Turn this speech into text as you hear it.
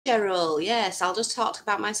Cheryl. Yes, I'll just talk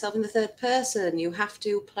about myself in the third person. You have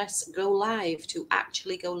to press go live to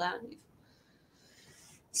actually go live.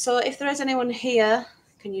 So if there is anyone here,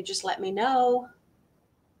 can you just let me know?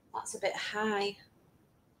 That's a bit high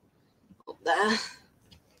up there.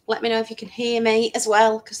 Let me know if you can hear me as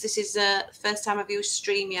well, because this is the first time I've used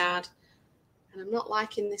StreamYard. And I'm not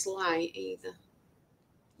liking this light either.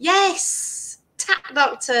 Yes! Tack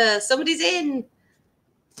Doctor, somebody's in.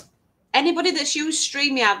 Anybody that's used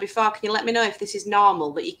StreamYard before, can you let me know if this is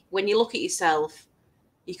normal, that when you look at yourself,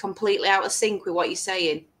 you're completely out of sync with what you're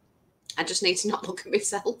saying? I just need to not look at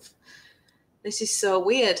myself. This is so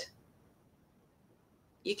weird.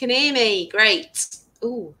 You can hear me. Great.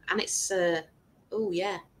 Oh, and it's, oh,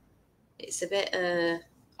 yeah. It's a bit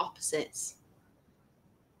opposites.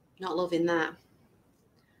 Not loving that.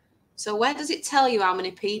 So where does it tell you how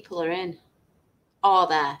many people are in? Oh,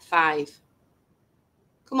 there, 5.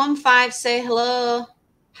 Come on, 5, say hello.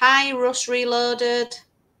 Hi, Russ Reloaded.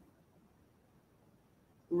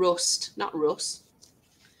 Rust, not Russ.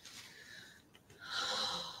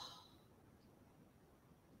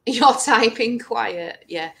 You're typing quiet.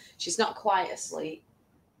 Yeah, she's not quiet asleep.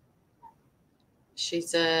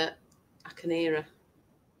 She's, I can hear her.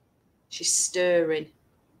 She's stirring.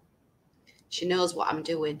 She knows what I'm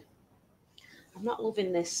doing. I'm not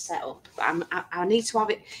loving this setup. I need to have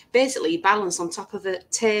it basically balanced on top of a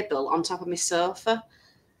table, on top of my sofa.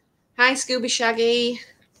 Hi, Scooby Shaggy.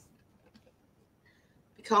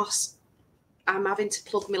 Because I'm having to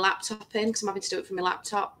plug my laptop in, because I'm having to do it from my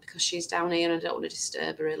laptop, because she's down here and I don't want to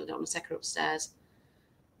disturb her, really. I don't want to take her upstairs.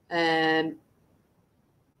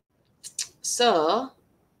 So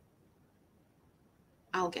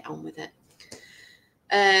I'll get on with it.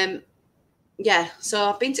 Yeah, so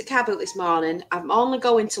I've been to Carboot this morning. I'm only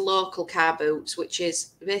going to local Carboots, which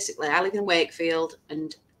is basically, I live in Wakefield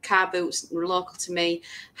and Carboots are local to me.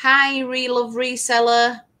 Hi, Relove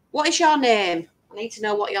Reseller. What is your name? I need to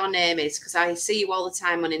know what your name is because I see you all the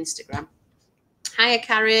time on Instagram. Hiya,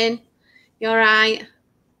 Karen. You all right?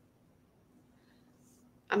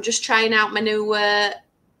 I'm just trying out my new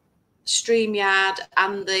StreamYard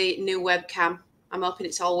and the new webcam. I'm hoping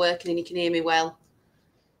it's all working and you can hear me well.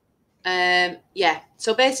 Yeah,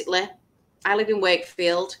 so basically, I live in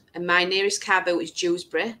Wakefield and my nearest Carboot is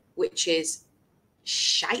Dewsbury, which is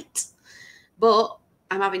shite. But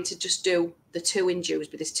I'm having to just do the 2 in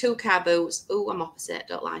Dewsbury. There's 2 Carboots. Oh, I'm opposite.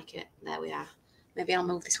 Don't like it. There we are. Maybe I'll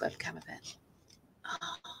move this webcam a bit.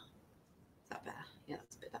 Oh, is that better? Yeah,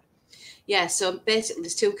 that's a bit better. Yeah, so basically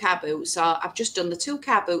there's 2 Carboots. So I've just done the 2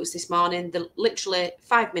 Carboots this morning. They're literally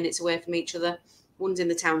 5 minutes away from each other. One's in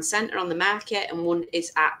the town centre on the market and one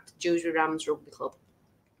is at Dewsbury Rams Rugby Club.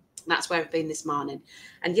 That's where I've been this morning.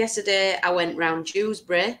 And yesterday I went round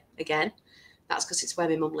Dewsbury again. That's because it's where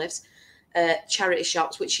my mum lives. Charity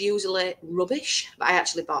shops, which are usually rubbish, but I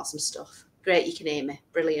actually bought some stuff. Great, you can hear me.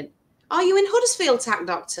 Brilliant. Are you in Huddersfield, Tack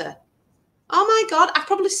Doctor? Oh my God, I've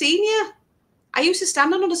probably seen you. I used to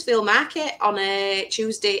stand on Huddersfield Market on a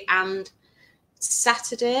Tuesday and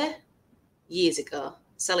Saturday years ago,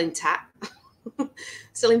 selling tat.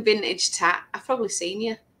 Selling vintage tat. I've probably seen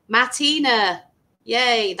you. Martina.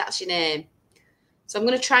 Yay, that's your name. So I'm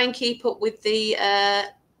going to try and keep up with the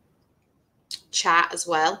chat as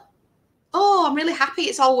well. Oh, I'm really happy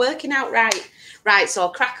it's all working out right. Right, so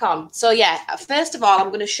I'll crack on. So yeah, first of all, I'm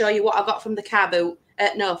going to show you what I got from the Carboot.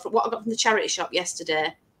 What I got from the charity shop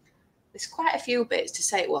yesterday. There's quite a few bits to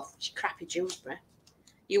say. Well, crappy Dewsbury.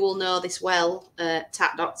 You will know this well,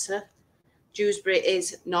 Tat Doctor. Dewsbury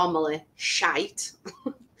is normally shite.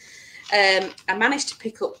 I managed to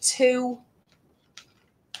pick up 2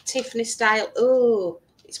 Tiffany style. Oh,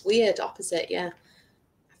 it's weird, opposite, yeah.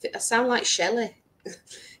 I sound like Shelley.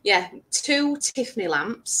 Yeah, 2 Tiffany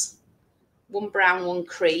lamps. 1 brown, 1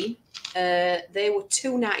 cream. They were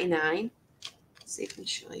 $2.99. Let's see if I can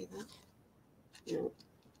show you that. No,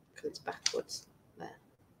 because it's backwards. There.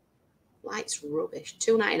 Light's rubbish.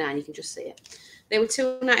 $2.99, you can just see it. They were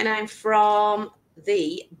 $2.99 from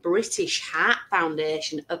the British Heart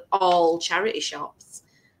Foundation of all charity shops.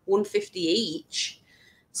 $1.50 each.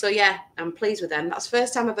 So yeah, I'm pleased with them. That's the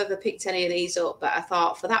first time I've ever picked any of these up, but I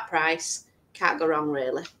thought for that price, can't go wrong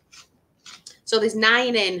really. So there's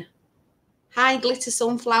 9 in. Hi, Glitter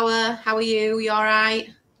Sunflower. How are you? You all right?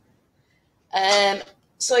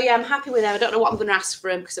 So yeah, I'm happy with them. I don't know what I'm going to ask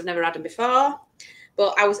for them because I've never had them before.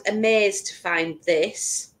 But I was amazed to find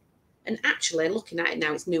this. And actually, looking at it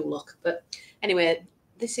now, it's new look. But anyway,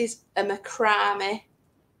 this is a macrame.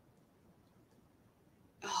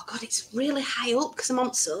 Oh, God, it's really high up because I'm on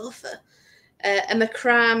the sofa. A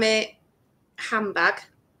macrame handbag.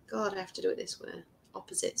 God, I have to do it this way.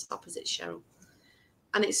 Opposites, Cheryl.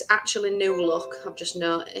 And it's actually new look, I've just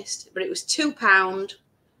noticed. But it was £2.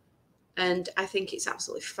 And I think it's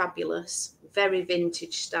absolutely fabulous. Very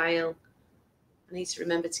vintage style. I need to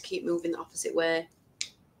remember to keep moving the opposite way.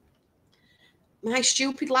 My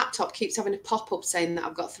stupid laptop keeps having a pop-up saying that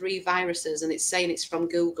I've got 3 viruses, and it's saying it's from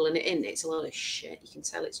Google, and it's a load of shit. You can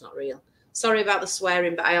tell it's not real. Sorry about the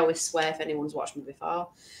swearing, but I always swear if anyone's watched me before.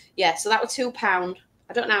 Yeah, so that was £2.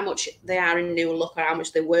 I don't know how much they are in new look or how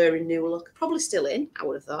much they were in new look. Probably still in, I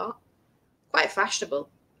would have thought. Quite fashionable.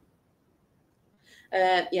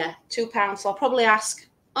 Yeah, £2. So I'll probably ask,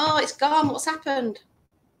 oh, it's gone. What's happened?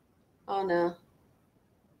 Oh, no.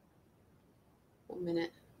 1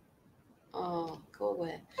 minute. Oh, go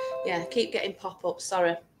away. Yeah, keep getting pop-ups.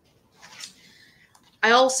 Sorry.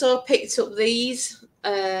 I also picked up these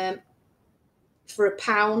for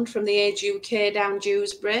 £1 from the Age UK down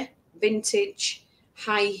Dewsbury. Vintage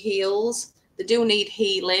high heels. They do need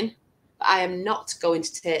healing, but I am not going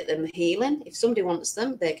to take them healing. If somebody wants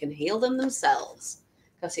them, they can heal them themselves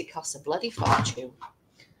because it costs a bloody fortune.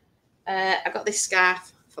 I got this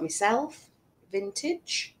scarf for myself.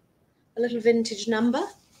 Vintage. A little vintage number.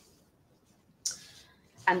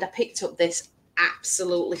 And I picked up this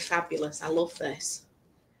absolutely fabulous. I love this.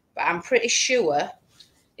 But I'm pretty sure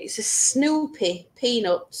it's a Snoopy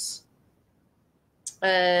Peanuts,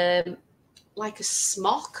 like a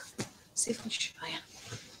smock. Let's see if I can show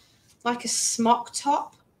you. Like a smock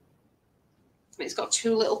top. It's got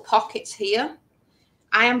 2 little pockets here.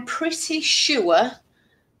 I am pretty sure,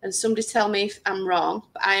 and somebody tell me if I'm wrong,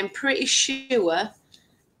 but I am pretty sure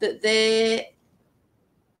that they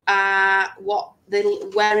are what they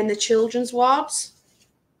wear in the children's wards,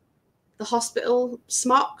 the hospital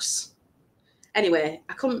smocks. Anyway,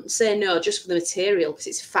 I couldn't say no just for the material because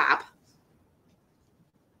it's fab.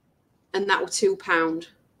 And that was £2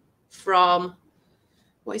 from,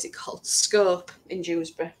 what is it called? Scope in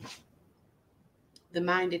Dewsbury. The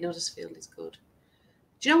Mind in Huddersfield is good.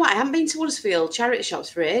 Do you know what? I haven't been to Huddersfield charity shops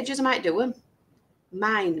for ages. I might do them.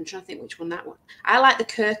 Mind. I'm trying to think which one that one. I like the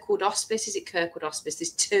Kirkwood Hospice. Is it Kirkwood Hospice?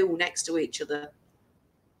 There's 2 next to each other.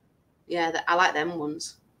 Yeah, I like them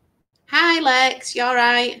ones. Hi, Lex. You all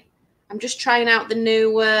right? I'm just trying out the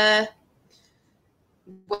new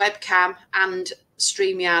webcam and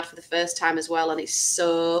StreamYard for the first time as well, and it's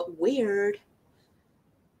so weird.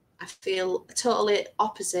 I feel totally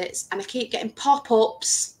opposites, and I keep getting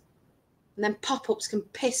pop-ups, and then pop-ups can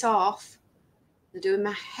piss off. They're doing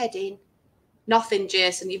my head in. Nothing,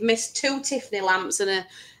 Jason. You've missed 2 Tiffany lamps and a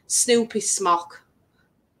Snoopy smock.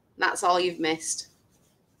 That's all you've missed.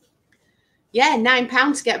 Yeah,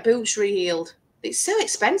 £9 to get boots rehealed. It's so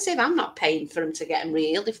expensive. I'm not paying for them to get them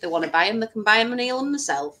rehealed. If they want to buy them, they can buy them and heal them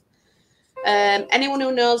themselves. Anyone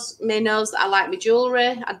who knows that I like my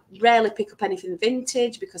jewellery. I rarely pick up anything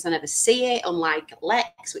vintage because I never see it, unlike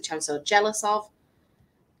Lex, which I'm so jealous of.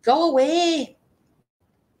 Go away.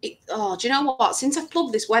 Do you know what? Since I've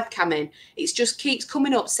plugged this webcam in, it just keeps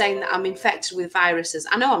coming up saying that I'm infected with viruses.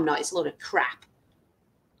 I know I'm not. It's a load of crap.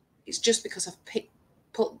 It's just because I've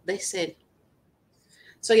put this in.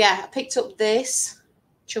 So, yeah, I picked up this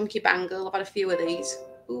chunky bangle. I've had a few of these.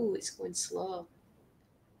 Ooh, it's going slow.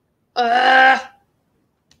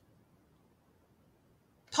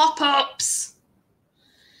 Pop-ups.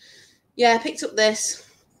 Yeah, I picked up this.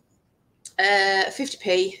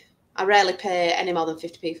 50p. I rarely pay any more than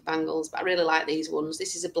 50p for bangles, but I really like these ones.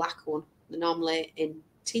 This is a black one. They're normally in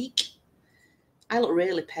teak. I look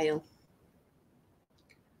really pale.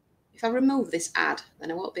 If I remove this ad,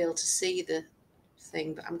 then I won't be able to see the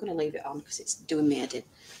thing, but I'm going to leave it on because it's doing me head in,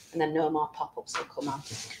 and then no more pop-ups will come on.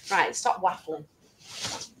 Right, stop waffling.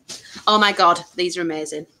 Oh my God, these are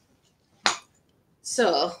amazing.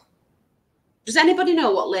 So, does anybody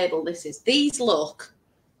know what label this is? These look,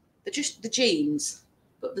 they're just the jeans,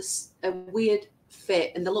 but there's a weird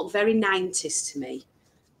fit, and they look very 90s to me.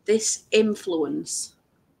 This Influence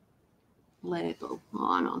label.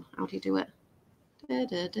 Oh, hang on. How do you do it? Da,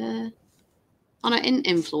 da, da. Oh, no, in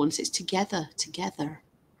Influence, it's together. Can't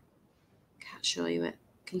show you it.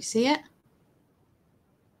 Can you see it?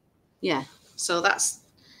 Yeah. So they're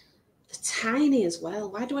tiny as well.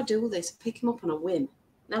 Why do I do this? I pick them up on a whim.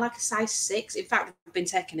 They're like a size 6. In fact, they've been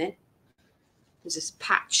taken in. There's this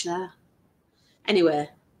patch there. Anyway,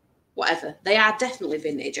 whatever. They are definitely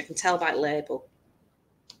vintage. I can tell by the label.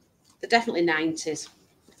 They're definitely 90s.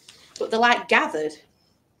 But they're like gathered.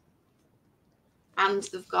 And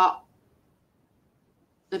they've got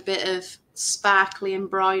a bit of sparkly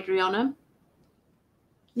embroidery on them.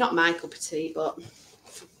 Not my cup of tea, but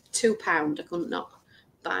for £2, I couldn't not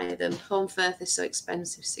buy them. Home Firth is so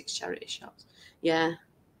expensive, 6 charity shops. Yeah.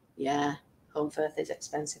 Home Firth is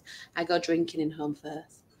expensive. I go drinking in Home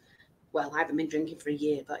Firth. Well, I haven't been drinking for a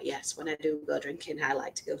year, but yes, when I do go drinking, I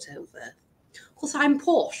like to go to Home Firth. Because I'm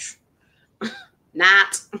posh.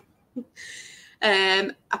 Nat.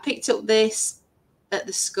 I picked up this at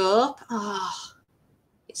the Scope. Oh,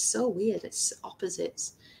 it's so weird. It's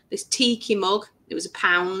opposites. This tiki mug. It was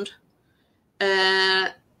 £1.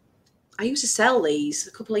 I used to sell these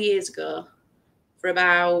a couple of years ago for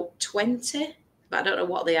about 20, but I don't know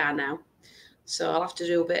what they are now. So I'll have to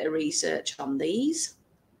do a bit of research on these.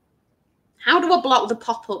 How do I block the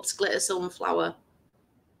pop-ups, glitter sunflower?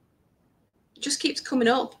 It just keeps coming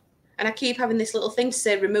up. And I keep having this little thing to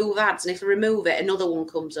say remove ads. And if I remove it, another one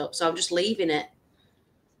comes up. So I'm just leaving it.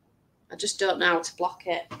 I just don't know how to block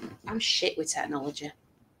it. I'm shit with technology.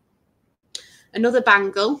 Another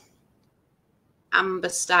bangle. Amber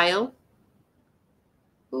style.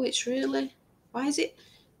 Oh, it's really... Why is it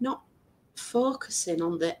not focusing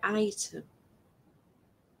on the item?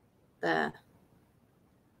 There.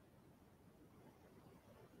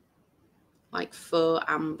 Like faux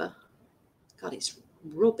amber. God, it's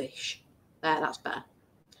rubbish. There, that's better.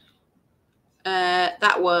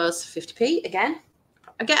 That was 50p again.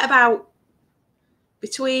 I get about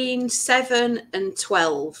between 7 and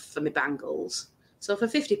 12 for my bangles. So for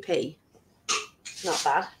 50p, not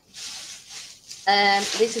bad.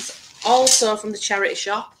 This is also from the charity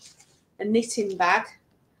shop, a knitting bag.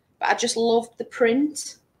 But I just loved the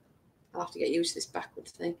print. I'll have to get used to this backward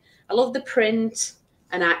thing. I love the print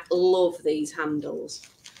and I love these handles.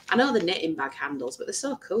 I know the knitting bag handles, but they're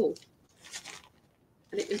so cool.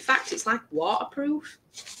 And in fact, it's like waterproof.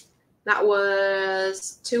 That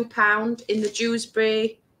was £2 in the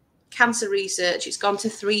Dewsbury Cancer Research. It's gone to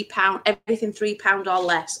 £3, everything £3 or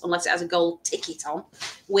less, unless it has a gold ticket on,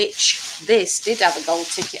 which this did have a gold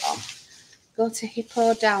ticket on. Go to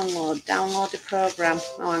Hippo download the program.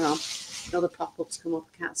 Oh, hang on. Another pop-up's come up,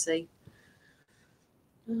 I can't see.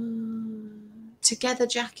 Together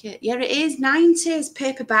jacket. Yeah, it is 90s.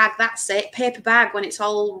 Paper bag, that's it. Paper bag when it's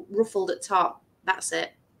all ruffled at top. That's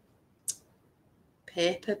it.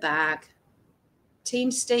 Paper bag.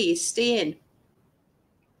 Team Steve is Steeing.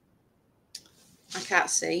 I can't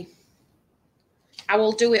see. I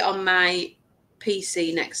will do it on my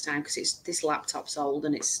PC next time because this laptop's old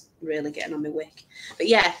and it's really getting on my wick. But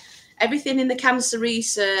yeah, everything in the Cancer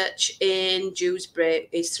Research in Dewsbury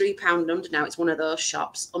is £3 under now. It's one of those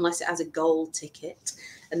shops, unless it has a gold ticket.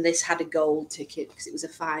 And this had a gold ticket because it was a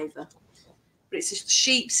 £5. But it's a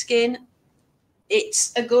sheepskin.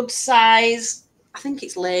 It's a good size. I think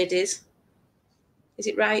it's ladies. Is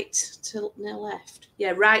it right to left?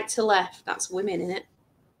 Yeah, right to left. That's women, isn't it?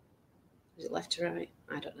 Is it left to right?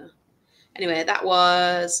 I don't know. Anyway, that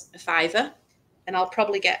was a £5. And I'll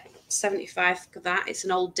probably get 75 for that. It's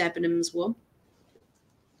an old Debenhams one.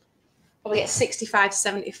 Probably get 65 to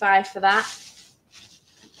 75 for that.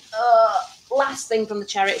 Last thing from the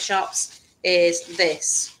charity shops is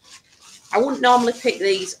this. I wouldn't normally pick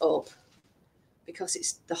these up because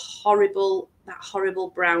it's that horrible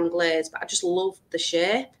brown glaze, but I just love the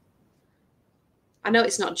shape. I know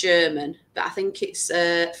it's not German, but I think it's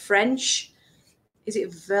French. Is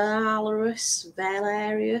it Valerius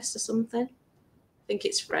or something? I think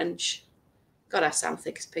it's French. God, I sound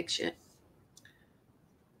thick as pig shit.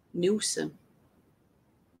 Newsom.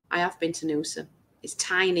 I have been to Newsom. It's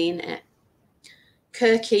tiny, isn't it?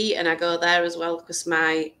 Kirky, and I go there as well because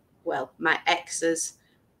my ex's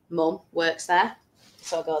mum works there.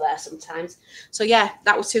 So I go there sometimes. So yeah,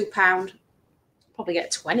 that was £2. Probably get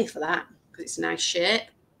 20 for that because it's a nice shape.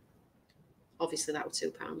 Obviously that was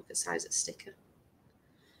 £2. Look at the size of the sticker.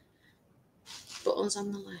 Buttons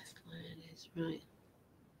on the left. Where it is, right.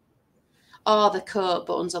 Oh, the coat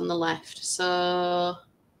buttons on the left. So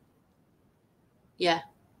yeah,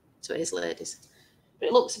 so it is ladies. But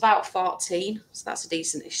it looks about 14, so that's a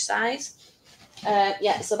decentish size.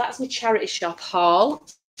 Yeah, so that's my charity shop haul.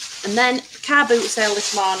 And then car boot sale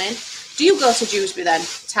this morning. Do you go to Dewsbury then,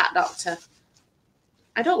 Tat Doctor?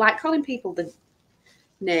 I don't like calling people the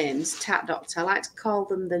names, Tat Doctor. I like to call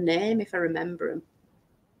them the name if I remember them.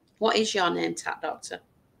 What is your name, Tat Doctor?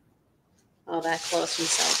 Oh, they're close to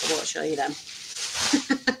themselves. I won't show you them.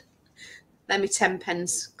 They're my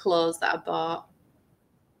 10-pence clothes that I bought.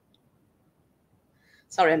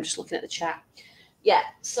 Sorry, I'm just looking at the chat. Yeah,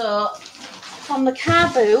 so from the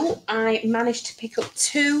car boot, I managed to pick up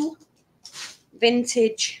 2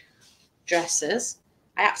 vintage dresses.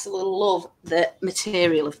 I absolutely love the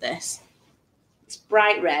material of this. It's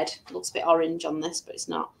bright red. It looks a bit orange on this, but it's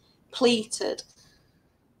not. Pleated.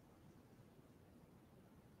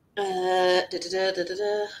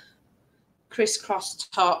 Crisscross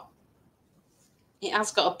top. It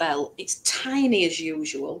has got a belt. It's tiny as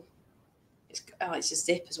usual. It's a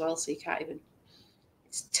zip as well, so you can't even.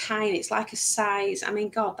 It's tiny. It's like a size. I mean,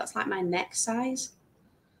 God, that's like my neck size.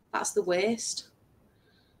 That's the waist.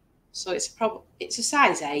 So it's a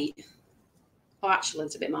size 8. Oh, actually,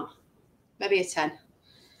 it's a bit more. Maybe a 10.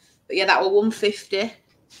 But yeah, that was 150.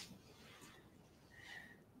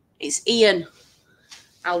 It's Ian.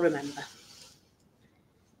 I'll remember.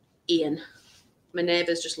 Ian. My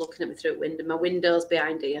neighbour's just looking at me through the window. My window's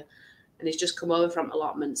behind here. And he's just come over from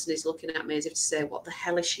allotments and he's looking at me as if to say, what the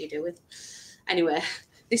hell is she doing? Anyway,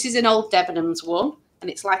 this is an old Debenhams one. And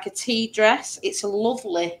it's like a tea dress. It's a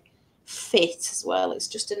lovely fit as well. It's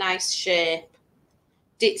just a nice shape.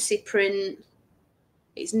 Ditzy print.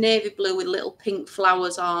 It's navy blue with little pink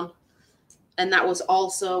flowers on. And that was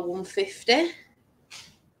also 150.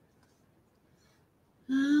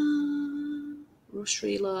 Rush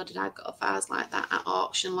Reloaded. I got a vase like that at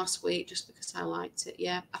auction last week just because I liked it.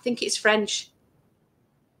 Yeah, I think it's French.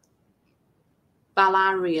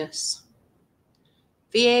 Valarius.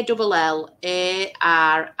 Vallarius.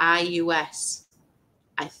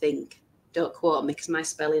 I think. Don't quote me because my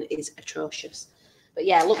spelling is atrocious. But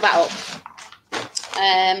yeah, look that up.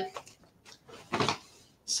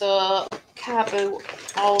 So Carboot,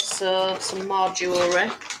 also some more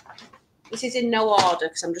jewellery. This is in no order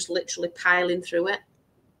because I'm just literally piling through it.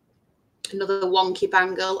 Another wonky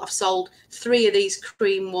bangle. I've sold 3 of these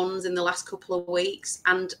cream ones in the last couple of weeks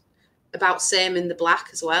and about same in the black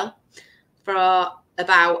as well for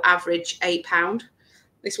about average £8.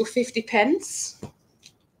 This were 50 pence.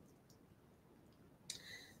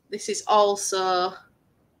 This is also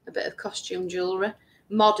a bit of costume jewellery.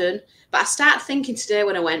 Modern. But I started thinking today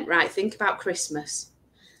when I went, right, think about Christmas.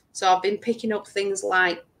 So I've been picking up things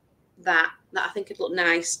like that I think would look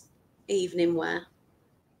nice evening wear.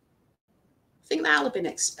 I think that'll have been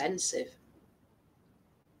expensive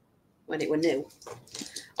when it were new.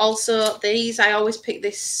 Also, these, I always pick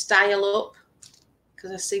this style up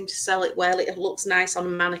because I seem to sell it well. It looks nice on a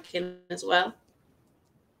mannequin as well.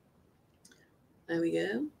 There we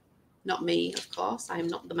go. Not me, of course. I am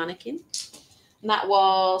not the mannequin. And that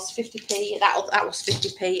was 50p. That was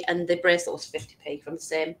 50p, and the bracelet was 50p from the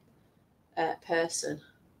same person.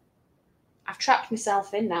 I've trapped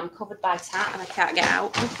myself in now. I'm covered by tat and I can't get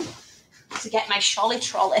out to get my sholly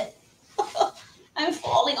trolley. I'm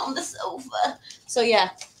falling on the sofa. So yeah,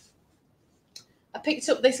 I picked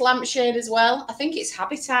up this lampshade as well. I think it's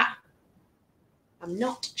Habitat. I'm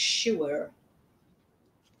not sure.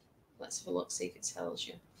 Let's have a look, see if it tells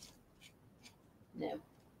you. No.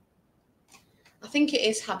 I think it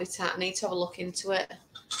is Habitat. I need to have a look into it.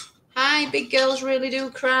 Hi, big girls really do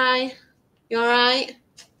cry. You all right?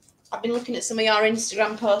 I've been looking at some of your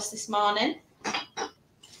Instagram posts this morning.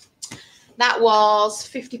 That was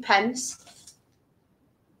 50 pence.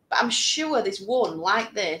 But I'm sure there's one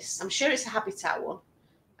like this. I'm sure it's a Habitat one.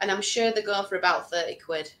 And I'm sure they go for about 30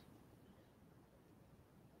 quid.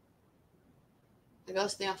 I go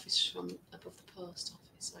to the office from above the post office,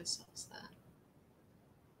 so I saw it's there.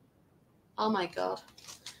 Oh my God.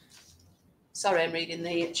 Sorry, I'm reading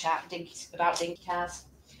the chat about dinky cars.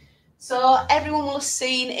 So everyone will have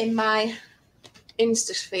seen in my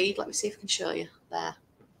Insta feed, let me see if I can show you there.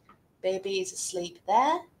 Baby is asleep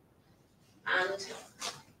there. And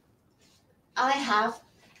I have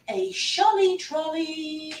a Sholly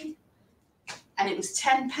trolley. And it was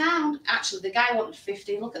 £10. Actually, the guy wanted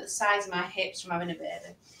 15. Look at the size of my hips from having a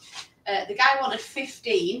baby. The guy wanted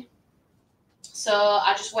 15. So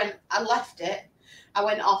I left it. I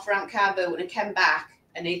went off around Carboot and came back.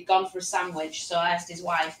 And he'd gone for a sandwich, so I asked his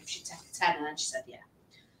wife if she'd take a 10, and then she said, yeah,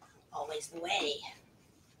 always the way.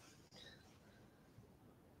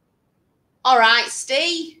 All right,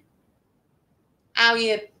 Steve. How are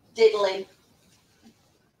you diddling?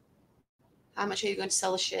 How much are you going to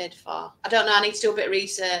sell the shade for? I don't know. I need to do a bit of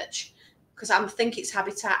research because I think it's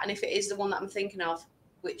Habitat, and if it is the one that I'm thinking of,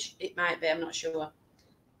 which it might be, I'm not sure,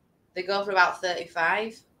 they go for about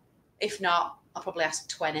 35. If not, I'll probably ask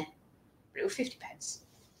 20. But it was 50 pence.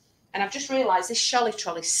 And I've just realised this Sholly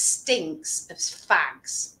trolley stinks of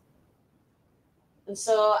fags. And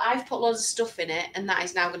so I've put loads of stuff in it, and that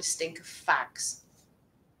is now going to stink of fags.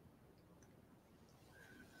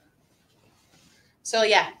 So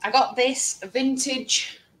yeah, I got this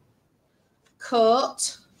vintage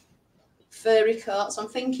coat, furry coat. So I'm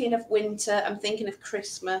thinking of winter, I'm thinking of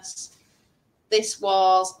Christmas. This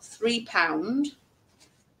was £3.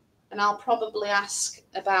 And I'll probably ask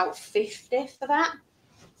about 50 for that.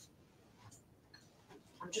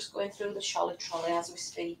 I'm just going through the Sholly trolley as we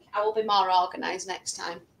speak. I will be more organised next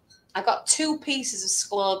time. I got 2 pieces of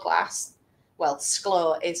Sklo glass. Well,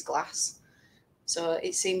 Sklo is glass. So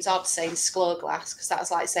it seems odd saying Sklo glass because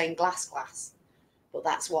that's like saying glass, but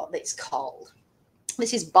that's what it's called.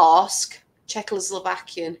 This is Borsk,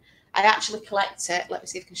 Czechoslovakian. I actually collect it. Let me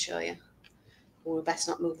see if I can show you. Oh, we best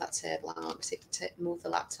not move that table out. Let me see if I can move the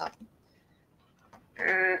laptop.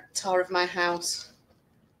 Tour of my house.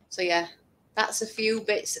 So yeah, that's a few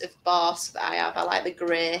bits of Borsk that I have. I like the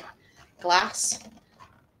grey glass.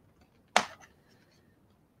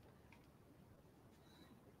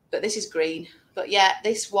 But this is green. But yeah,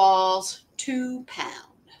 this was £2.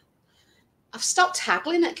 I've stopped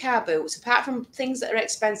haggling at car boots, apart from things that are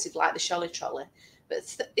expensive like the Sholly Trolley.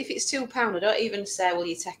 But if it's £2, I don't even say, will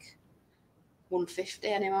you take £1.50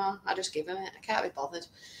 anymore? I just give them it. I can't be bothered.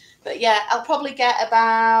 But yeah, I'll probably get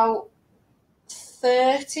about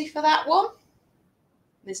 30 for that one.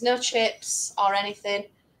 There's no chips or anything.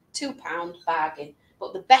 £2 bargain.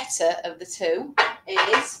 But the better of the two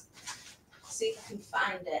is, see if I can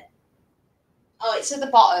find it. Oh, it's at the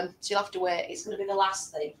bottom, so you'll have to wait. It's going to be the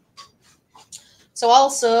last thing. So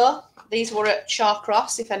also, these were at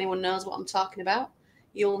Shawcross, if anyone knows what I'm talking about.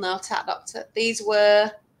 You'll know, Tat Doctor. These were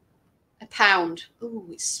 £1. Ooh,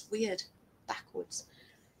 it's weird. Backwards.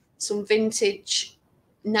 Some vintage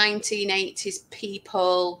 1980s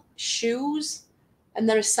people shoes. And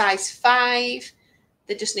they're a size 5.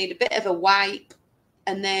 They just need a bit of a wipe.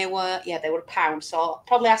 And they were £1. So I'll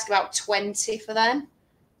probably ask about 20 for them.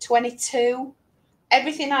 22.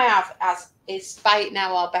 Everything I have is buy it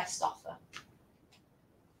now or best offer.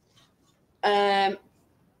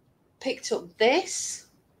 Picked up this.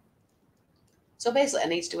 So basically I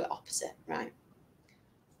need to do it opposite, right?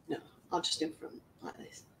 No, I'll just do it from like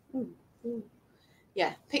this. Ooh.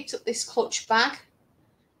 Yeah, picked up this clutch bag.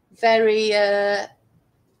 Very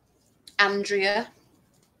Andrea.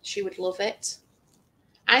 She would love it.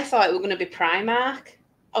 I thought it was going to be Primark.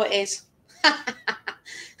 Oh, it is.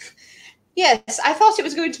 Yes, I thought it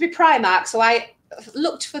was going to be Primark, so I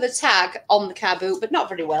looked for the tag on the car boot, but not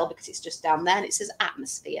very well because it's just down there and it says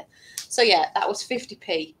Atmosphere. So yeah, that was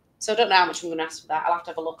 50p. So I don't know how much I'm going to ask for that. I'll have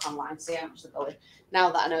to have a look online, see how much they're going. Now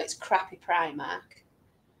that I know it's crappy Primark.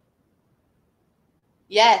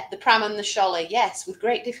 Yeah, the pram and the Sholly. Yes, with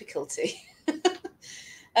great difficulty.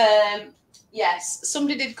 Yes,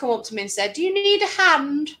 somebody did come up to me and said, do you need a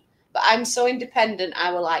hand? But I'm so independent,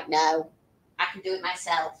 I were like, no, I can do it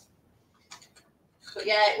myself. But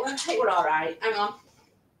yeah, it were all right. Hang on.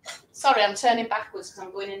 Sorry, I'm turning backwards because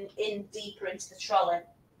I'm going in deeper into the trolley.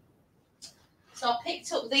 So I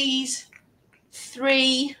picked up these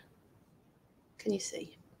 3. Can you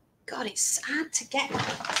see? God, it's hard to get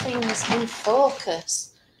things in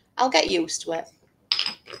focus. I'll get used to it.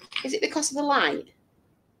 Is it because of the light?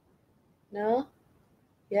 No?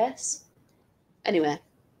 Yes? Anyway.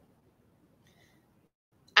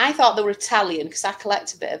 I thought they were Italian because I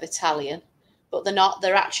collect a bit of Italian. But they're not.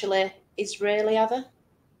 They're actually Israeli, are they?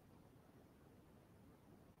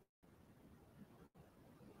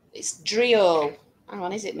 It's Drio. Hang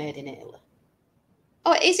on, is it made in Italy?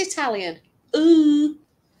 Oh, it is Italian. Ooh.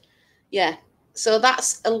 Yeah. So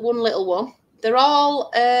that's one little one. They're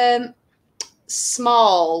all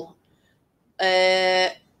small. Oh,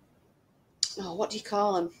 what do you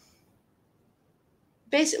call them?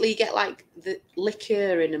 Basically, you get like the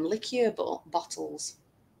liqueur in them, liqueur bottles.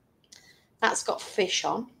 That's got fish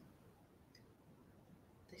on.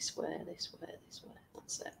 This way, this way, this way.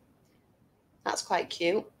 That's it. That's quite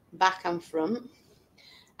cute. Back and front.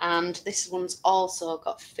 And this one's also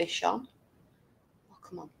got fish on. Oh,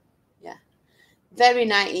 come on. Yeah. Very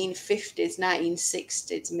 1950s,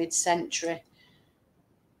 1960s, mid-century.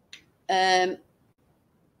 Yeah,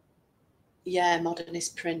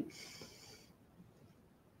 modernist print.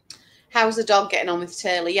 How's the dog getting on with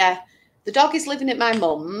Taylor? Yeah, the dog is living at my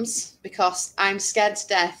mum's because I'm scared to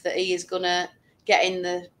death that he is going to get in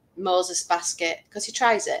the Moses basket because he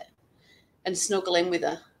tries it and snuggle in with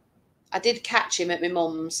her. I did catch him at my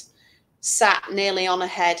mum's, sat nearly on her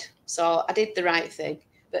head, so I did the right thing.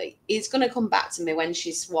 But he's going to come back to me when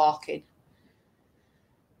she's walking.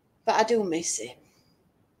 But I do miss him.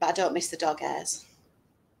 But I don't miss the dog hairs.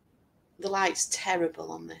 The light's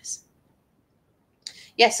terrible on this.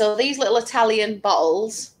 Yeah, so these little Italian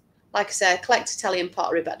bottles, like I say, I collect Italian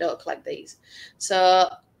pottery, but I don't collect these. So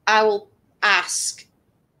I will ask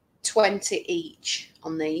 20 each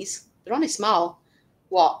on these. They're only small.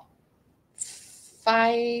 What?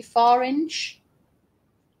 4 inch?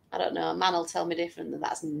 I don't know. A man will tell me different, and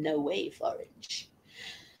that's no way 4 inch.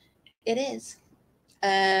 It is.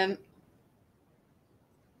 Let's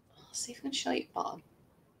see if I can show you bottom.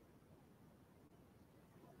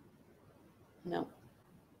 No,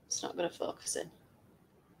 it's not going to focus in.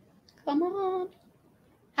 Come on.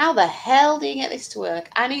 How the hell do you get this to work?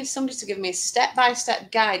 I need somebody to give me a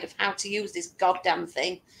step-by-step guide of how to use this goddamn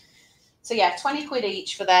thing. So yeah, 20 quid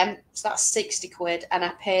each for them. So that's 60 quid. And I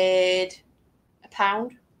paid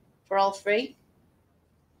 £1 for all three.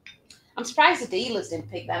 I'm surprised the dealers didn't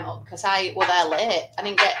pick them up because I were there late. I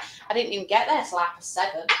didn't even get there till after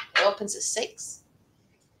 7. It opens at 6.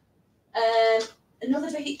 Another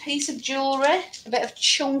big piece of jewellery, a bit of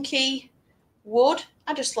chunky wood.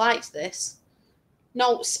 I just liked this.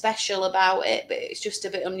 Not special about it, but it's just a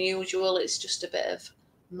bit unusual. It's just a bit of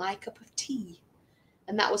my cup of tea.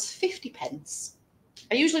 And that was 50p.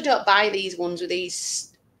 I usually don't buy these ones with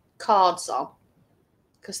these cards on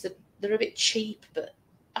because they're a bit cheap, but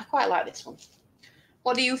I quite like this one.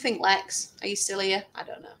 What do you think, Lex? Are you still here? I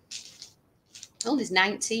don't know. Oh, there's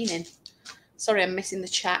 19 in. Sorry, I'm missing the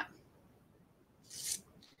chat.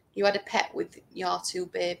 You had a pet with your 2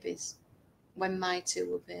 babies when my 2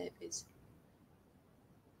 were babies.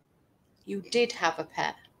 You did have a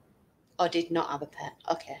pet or did not have a pet.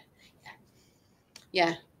 Okay.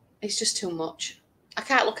 Yeah, it's just too much. I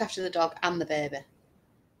can't look after the dog and the baby.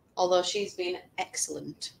 Although she's been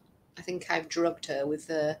excellent. I think I've drugged her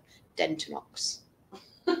with Dentanox.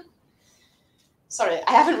 Sorry,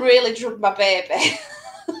 I haven't really drugged my baby.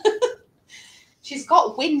 She's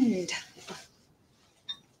got wind.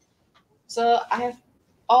 So I have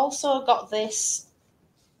also got this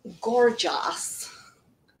gorgeous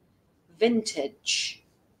vintage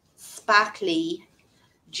sparkly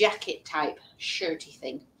jacket type shirty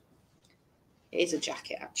thing. It is a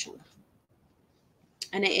jacket actually.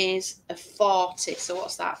 And it is a 40. So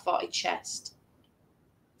what's that? 40 chest.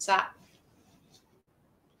 Is that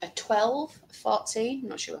a 12? 14? I'm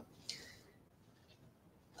not sure.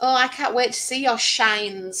 Oh, I can't wait to see your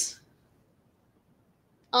shines.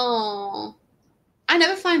 Oh, I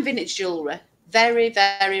never find vintage jewellery. Very,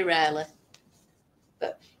 very rarely.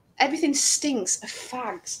 But everything stinks of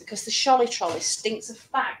fags because the Sholly Trolley stinks of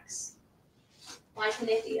fags. Like an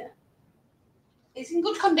idiot. It's in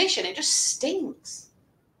good condition. It just stinks.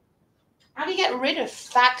 How do you get rid of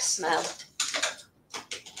fag smell?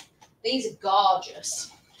 These are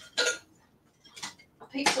gorgeous. I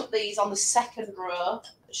picked up these on the 2nd row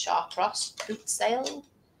at Shawcross boot sale.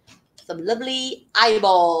 Some lovely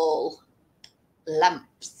eyeball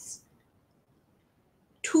lamps.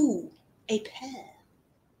 2 a pair.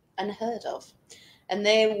 Unheard of. And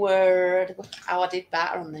they were, I did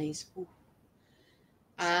batter on these.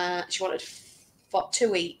 She wanted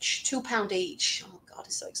 2 each, £2 each. Oh God,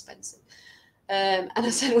 it's so expensive. And I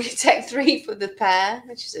said, will you take 3 for the pair?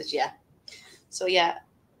 And she says, yeah. So yeah,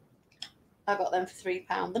 I got them for £3.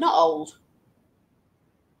 They're not old.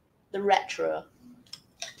 They're retro,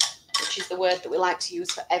 which is the word that we like to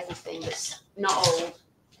use for everything that's not old.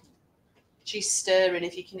 She's stirring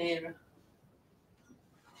if you can hear her.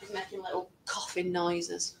 She's making little coughing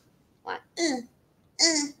noises. Like,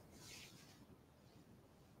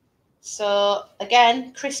 So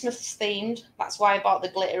again, Christmas themed. That's why I bought the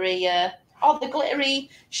glittery, the glittery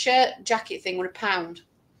shirt jacket thing were £1.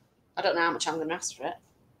 I don't know how much I'm going to ask for it.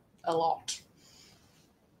 A lot.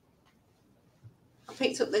 I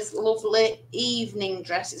picked up this lovely evening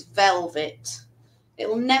dress. It's velvet.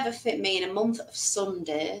 It'll never fit me in a month of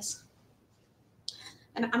Sundays.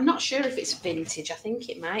 And I'm not sure if it's vintage. I think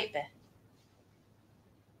it might be.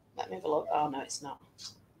 Let me have a look. Oh, no, it's not.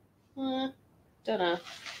 Don't know.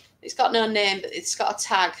 It's got no name, but it's got a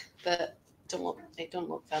tag, but it don't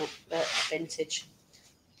look vintage.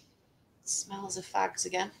 It smells of fags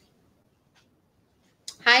again.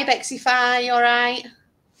 Hi, Bexy Fi, you all right?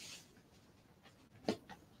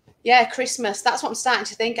 Yeah, Christmas. That's what I'm starting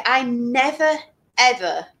to think. I never,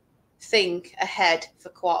 ever think ahead for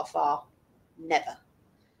Q4. Never.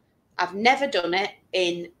 I've never done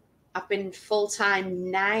it I've been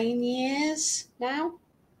full-time 9 years now.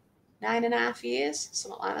 9.5 years,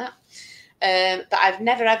 something like that. But I've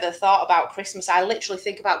never ever thought about Christmas. I literally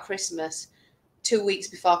think about Christmas 2 weeks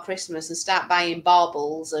before Christmas and start buying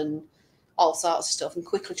baubles and all sorts of stuff and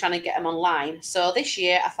quickly trying to get them online. So this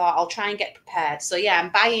year I thought I'll try and get prepared. So yeah, I'm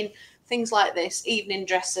buying things like this, evening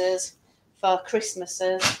dresses for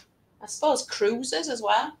Christmases. I suppose cruisers as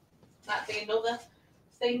well. That'd be another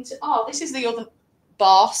thing to... Oh, this is the other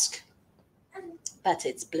Borsk, but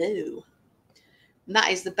it's blue. And that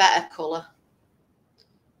is the better colour.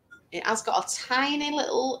 It has got a tiny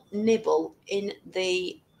little nibble in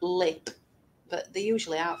the lip, but they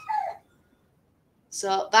usually have.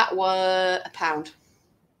 So that were £1.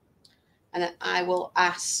 And I will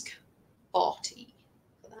ask 40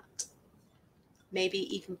 for that.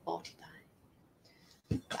 Maybe even 45.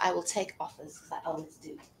 But I will take offers, as I always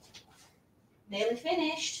do. Nearly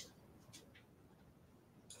finished.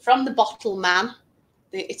 From the bottle man,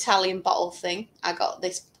 the Italian bottle thing, I got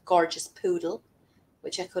this gorgeous poodle,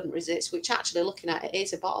 which I couldn't resist, which actually looking at it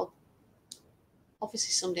is a bottle.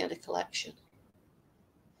 Obviously somebody had a collection.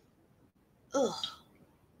 Ugh.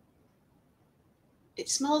 It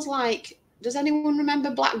smells like, does anyone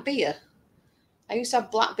remember black beer? I used to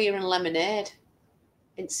have black beer and lemonade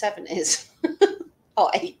in 70s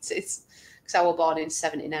or 80s because I was born in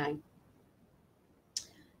 79.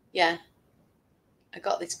 Yeah, I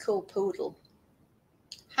got this cool poodle.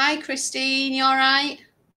 Hi, Christine, you all right?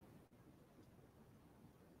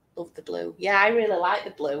 Love the blue. Yeah, I really like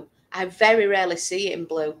the blue. I very rarely see it in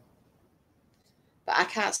blue. But I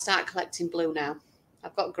can't start collecting blue now.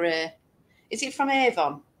 I've got grey. Is it from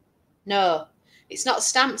Avon? No, it's not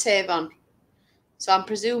stamped Avon. So I'm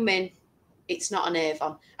presuming it's not an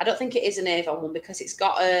Avon. I don't think it is an Avon one because it's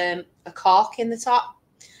got a cork in the top.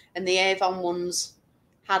 And the Avon ones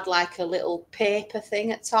had like a little paper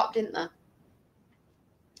thing at top, didn't they?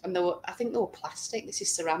 And they were, I think they were plastic. This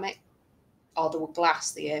is ceramic. Or they were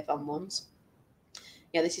glass, the Avon ones.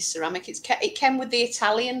 Yeah, this is ceramic. It came with the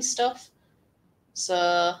Italian stuff. So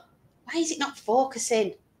why is it not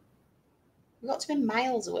focusing? We've got to be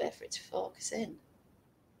miles away for it to focus in.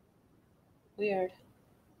 Weird.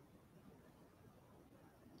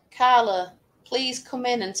 Carla, please come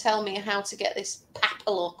in and tell me how to get this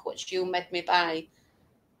papalook, which you made me buy,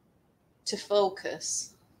 to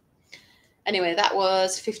focus. Anyway, that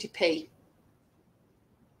was 50p.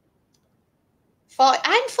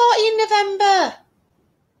 I'm 40 in November.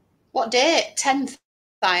 What date? 10th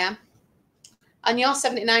I am. And you're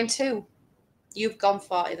 79 too. You've gone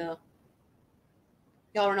 40 though.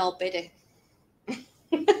 You're an old biddy.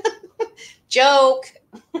 Joke.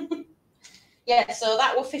 Yeah, so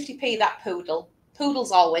that was 50p, that poodle.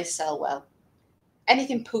 Poodles always sell well.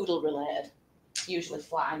 Anything poodle related usually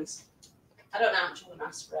flies. I don't know how much I'm going to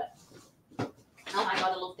ask for it. Oh my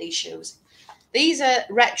God, I love these shoes. These are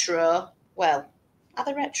retro. Well, are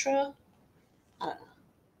they retro? I don't know.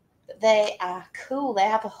 But they are cool. They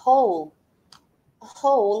have a hole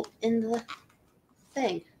in the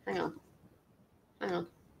thing. Hang on.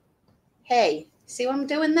 Hey, see what I'm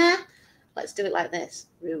doing there? Let's do it like this.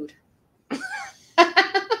 Rude.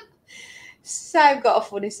 So I've got a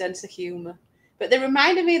funny sense of humour. But they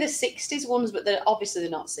reminded me of the 60s ones, but they're obviously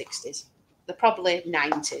not 60s. They're probably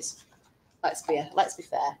 90s. Let's be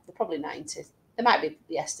fair. They're probably 90s. They might be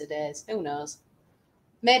yesterday's. Who knows?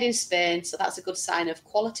 Made in Spain, so that's a good sign of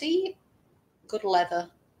quality. Good leather.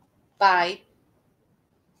 By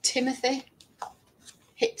Timothy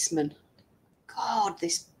Hitzman. God,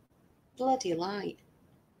 this bloody light.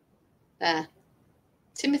 There.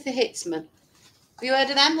 Timothy Hitzman. Have you heard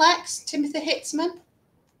of them, Lex? Timothy Hitzman?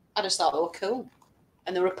 I just thought they were cool.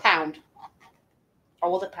 And they were £1.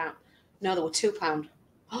 Or were they £1? No, they were £2.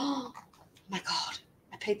 Oh my God.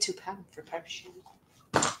 I paid £2 for a pair of shoes.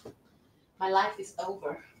 My life is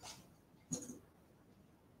over.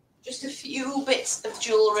 Just a few bits of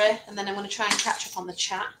jewellery and then I'm going to try and catch up on the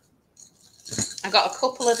chat. I got a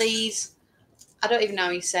couple of these. I don't even know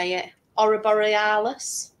how you say it.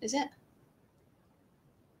 Ouroborealis, is it?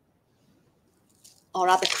 Or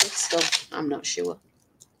other crystal. I'm not sure.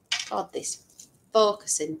 God, this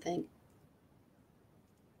focusing thing.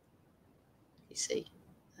 You see?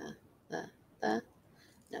 There.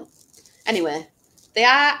 No. Anyway, they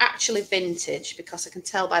are actually vintage because I can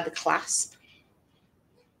tell by the clasp.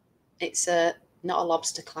 It's not a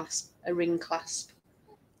lobster clasp, a ring clasp.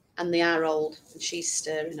 And they are old. And she's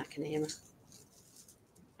stirring, I can hear her.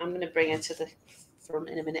 I'm going to bring her to the front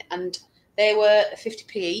in a minute. And they were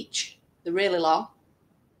 50p each. They're really long.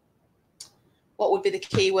 What would be the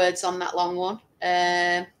keywords on that long one?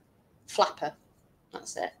 Flapper.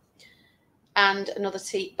 That's it. And another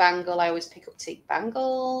teak bangle. I always pick up teak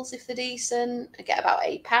bangles if they're decent. I get about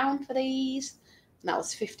 £8 for these. And that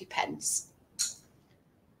was 50p.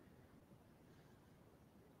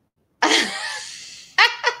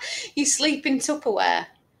 You sleep in Tupperware.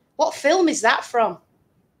 What film is that from?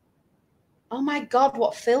 Oh my God,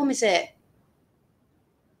 what film is it?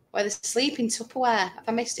 Where they sleep in Tupperware. Have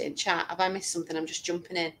I missed it in chat? Have I missed something? I'm just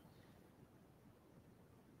jumping in.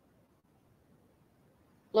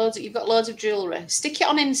 You've got loads of jewellery. Stick it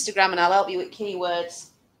on Instagram and I'll help you with keywords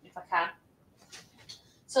if I can.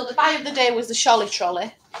 So the buy of the day was the Sholly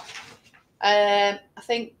Trolley. I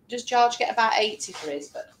think, does George get about 80 for his?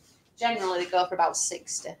 But generally they go for about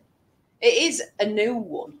 60. It is a new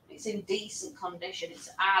one. It's in decent condition. It's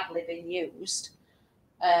hardly been used.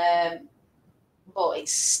 But it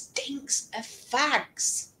stinks of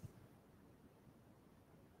fags.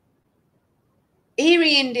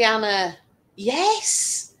 Erie, Indiana.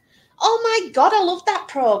 Yes. Oh my God, I love that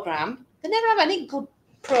program. They never have any good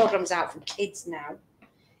programs out for kids now.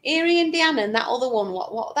 Erie, Indiana, and that other one,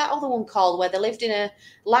 what that other one called, where they lived in a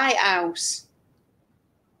lighthouse.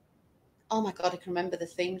 Oh my God, I can remember the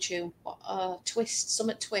theme tune. What, Twist,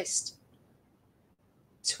 Summit Twist.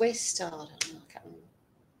 Twist, oh, I don't know, I can't remember.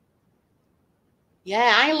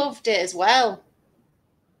 Yeah, I loved it as well.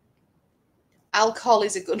 Alcohol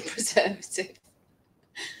is a good preservative.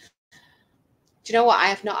 Do you know what? I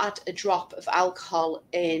have not had a drop of alcohol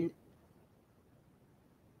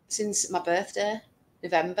since my birthday,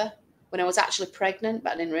 November, when I was actually pregnant,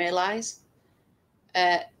 but I didn't realise.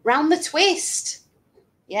 Round the Twist.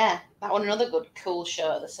 Yeah, that one another good cool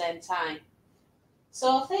show at the same time.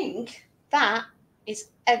 So I think that is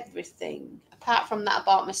everything. Apart from that, I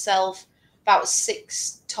bought myself about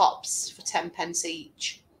 6 tops for 10p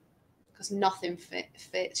each. Because nothing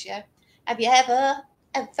fits, yeah. Have you ever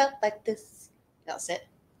felt like this? That's it.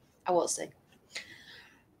 I won't sing.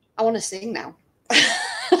 I want to sing now.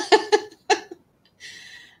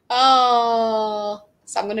 Oh,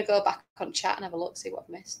 so I'm going to go back on chat and have a look, see what I've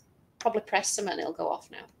missed. Probably press something and it'll go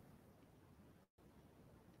off now.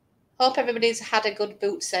 Hope everybody's had a good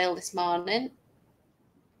boot sale this morning.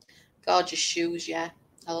 Gorgeous shoes, yeah.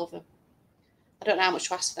 I love them. I don't know how much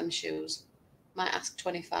to ask for them shoes. Might ask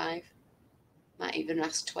 25. Might even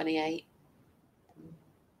ask 28.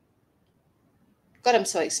 God, I'm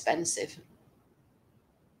so expensive.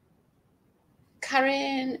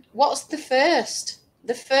 Karen, what's the first?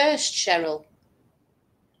 The first, Cheryl.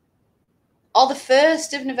 Oh, the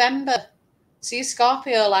 1st of November. So you're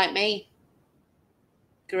Scorpio like me.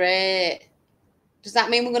 Great. Does that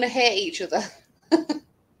mean we're going to hate each other?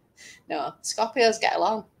 No, Scorpios get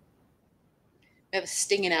along. We have a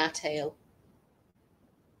sting in our tail.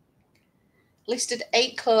 Listed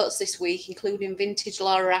 8 coats this week, including vintage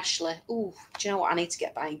Laura Ashley. Ooh, do you know what? I need to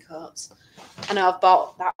get buying coats. I know I've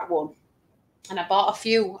bought that one. And I bought a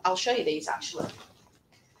few. I'll show you these, actually.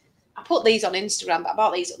 I put these on Instagram, but I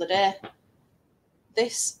bought these the other day.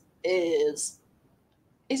 This is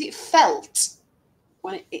it felt?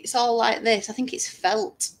 When it's all like this, I think it's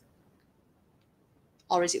felt.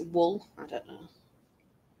 Or is it wool? I don't know.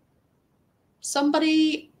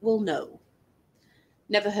 Somebody will know.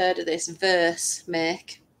 Never heard of this Verse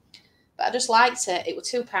make. But I just liked it. It was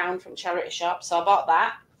 £2 from charity shop, so I bought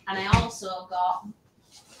that. And I also got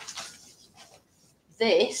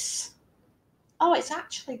this. Oh, it's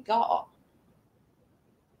actually got...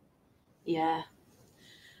 Yeah.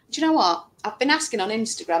 Do you know what? I've been asking on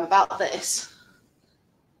Instagram about this.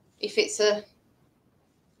 If it's a... Can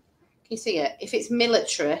you see it? If it's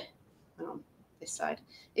military... Oh, this side.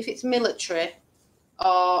 If it's military...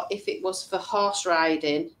 or if it was for horse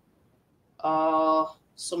riding or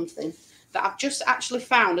something. That I've just actually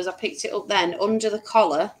found, as I picked it up then, under the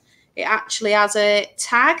collar, it actually has a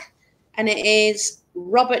tag, and it is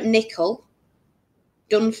Robert Nicol,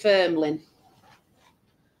 Dunfermline.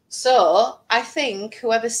 So I think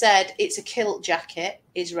whoever said it's a kilt jacket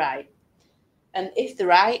is right. And if they're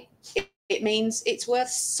right, it means it's worth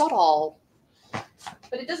sod all.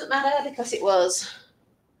 But it doesn't matter because it was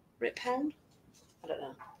 £1. I don't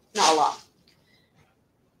know. Not a lot.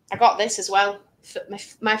 I got this as well.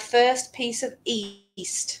 My first piece of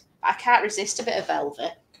East. I can't resist a bit of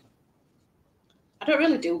velvet. I don't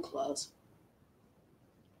really do clothes.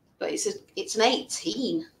 But it's an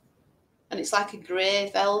 18. And it's like a grey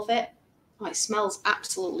velvet. Oh, it smells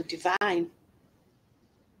absolutely divine.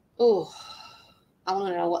 Oh, I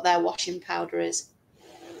want to know what their washing powder is.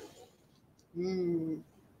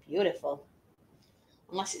 Beautiful.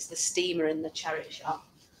 Unless it's the steamer in the charity shop.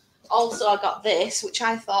 Also, I got this, which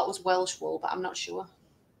I thought was Welsh wool, but I'm not sure.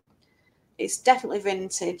 It's definitely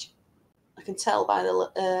vintage. I can tell by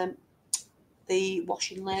the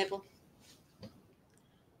washing label.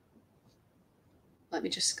 Let me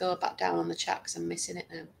just go back down on the chat because I'm missing it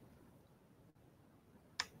now.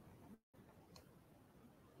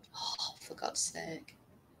 Oh, for God's sake.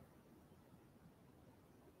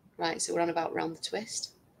 Right, so we're on about Round the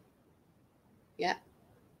Twist. Yeah.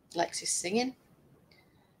 Lex is singing.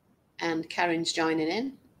 And Karen's joining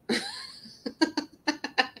in.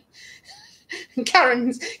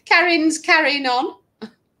 Karen's carrying on.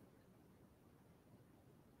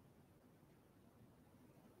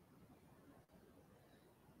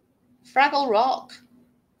 Fraggle Rock.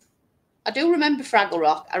 I do remember Fraggle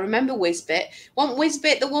Rock. I remember Whizbit. Wasn't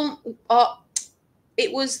Whizbit the one...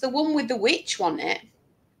 it was the one with the witch, wasn't it?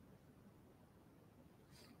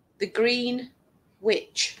 The green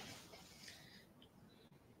witch.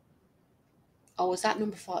 Oh, was that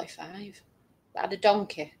number 45? That had a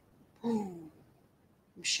donkey. Oh,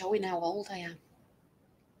 I'm showing how old I am.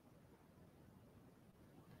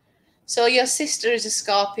 So your sister is a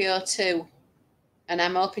Scorpio too, and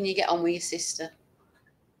I'm hoping you get on with your sister.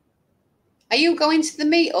 Are you going to the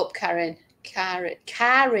meetup, Karen?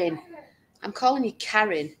 Karen. I'm calling you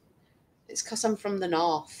Karen. It's because I'm from the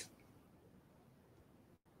north.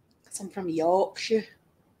 Because I'm from Yorkshire.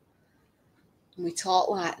 And we talk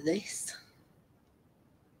like this.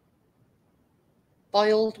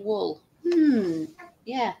 Boiled wool.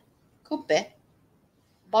 Yeah, could be.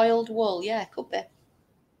 Boiled wool, yeah, could be.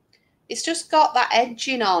 It's just got that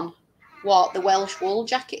edging on what the Welsh wool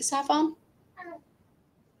jackets have on.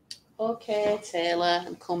 Okay, Taylor,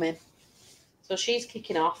 I'm coming. So she's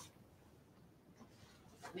kicking off.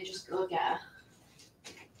 Let me just go get her.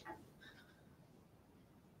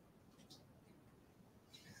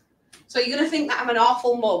 So you're going to think that I'm an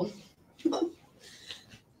awful mum.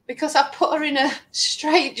 Because I put her in a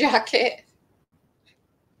straight jacket.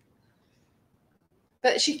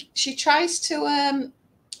 But she tries to,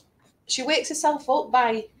 she wakes herself up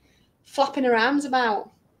by flapping her arms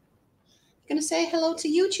about. You're going to say hello to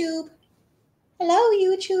YouTube. Hello,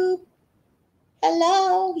 YouTube.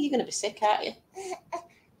 Hello. You're going to be sick, aren't you?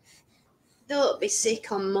 Don't be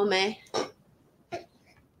sick on mummy.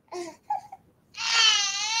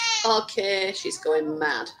 Okay, she's going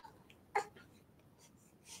mad.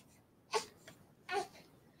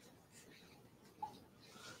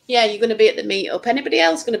 Yeah, you're going to be at the meetup. Anybody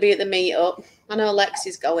else going to be at the meetup? I know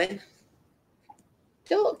Lexi's going.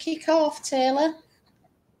 Don't kick off, Taylor.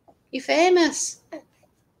 You're famous.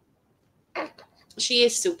 She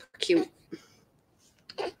is super cute.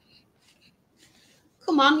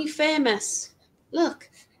 Come on, you're famous. Look.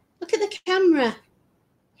 Look at the camera.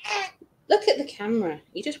 Look at the camera.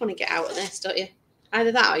 You just want to get out of this, don't you?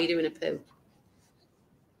 Either that or you're doing a poo.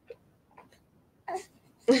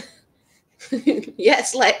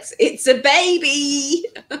 Yes, Lex, it's a baby.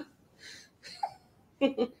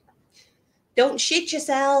 Don't shit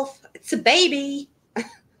yourself. It's a baby.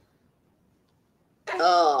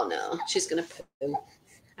 Oh, no. She's going to poo.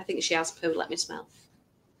 I think she has poo. Let me smell.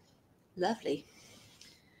 Lovely.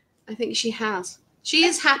 I think she has. She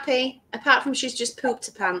is happy, apart from she's just pooped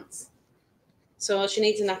her pants. So she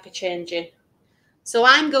needs a nappy changing. So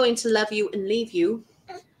I'm going to love you and leave you.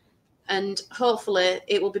 And hopefully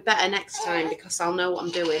it will be better next time because I'll know what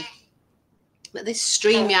I'm doing. But this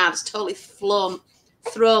StreamYard has totally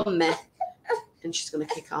thrown me. And she's going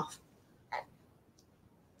to kick off.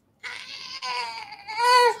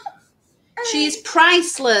 She is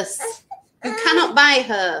priceless. You cannot buy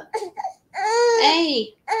her.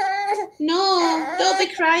 Hey. No, don't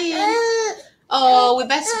be crying. Oh, we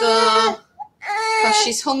best go. Because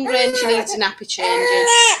she's hungry and she needs a nappy changing.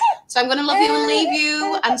 So I'm going to love you and leave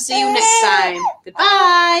you and see you next time.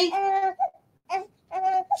 Goodbye.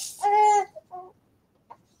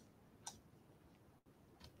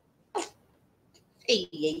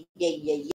 Hey.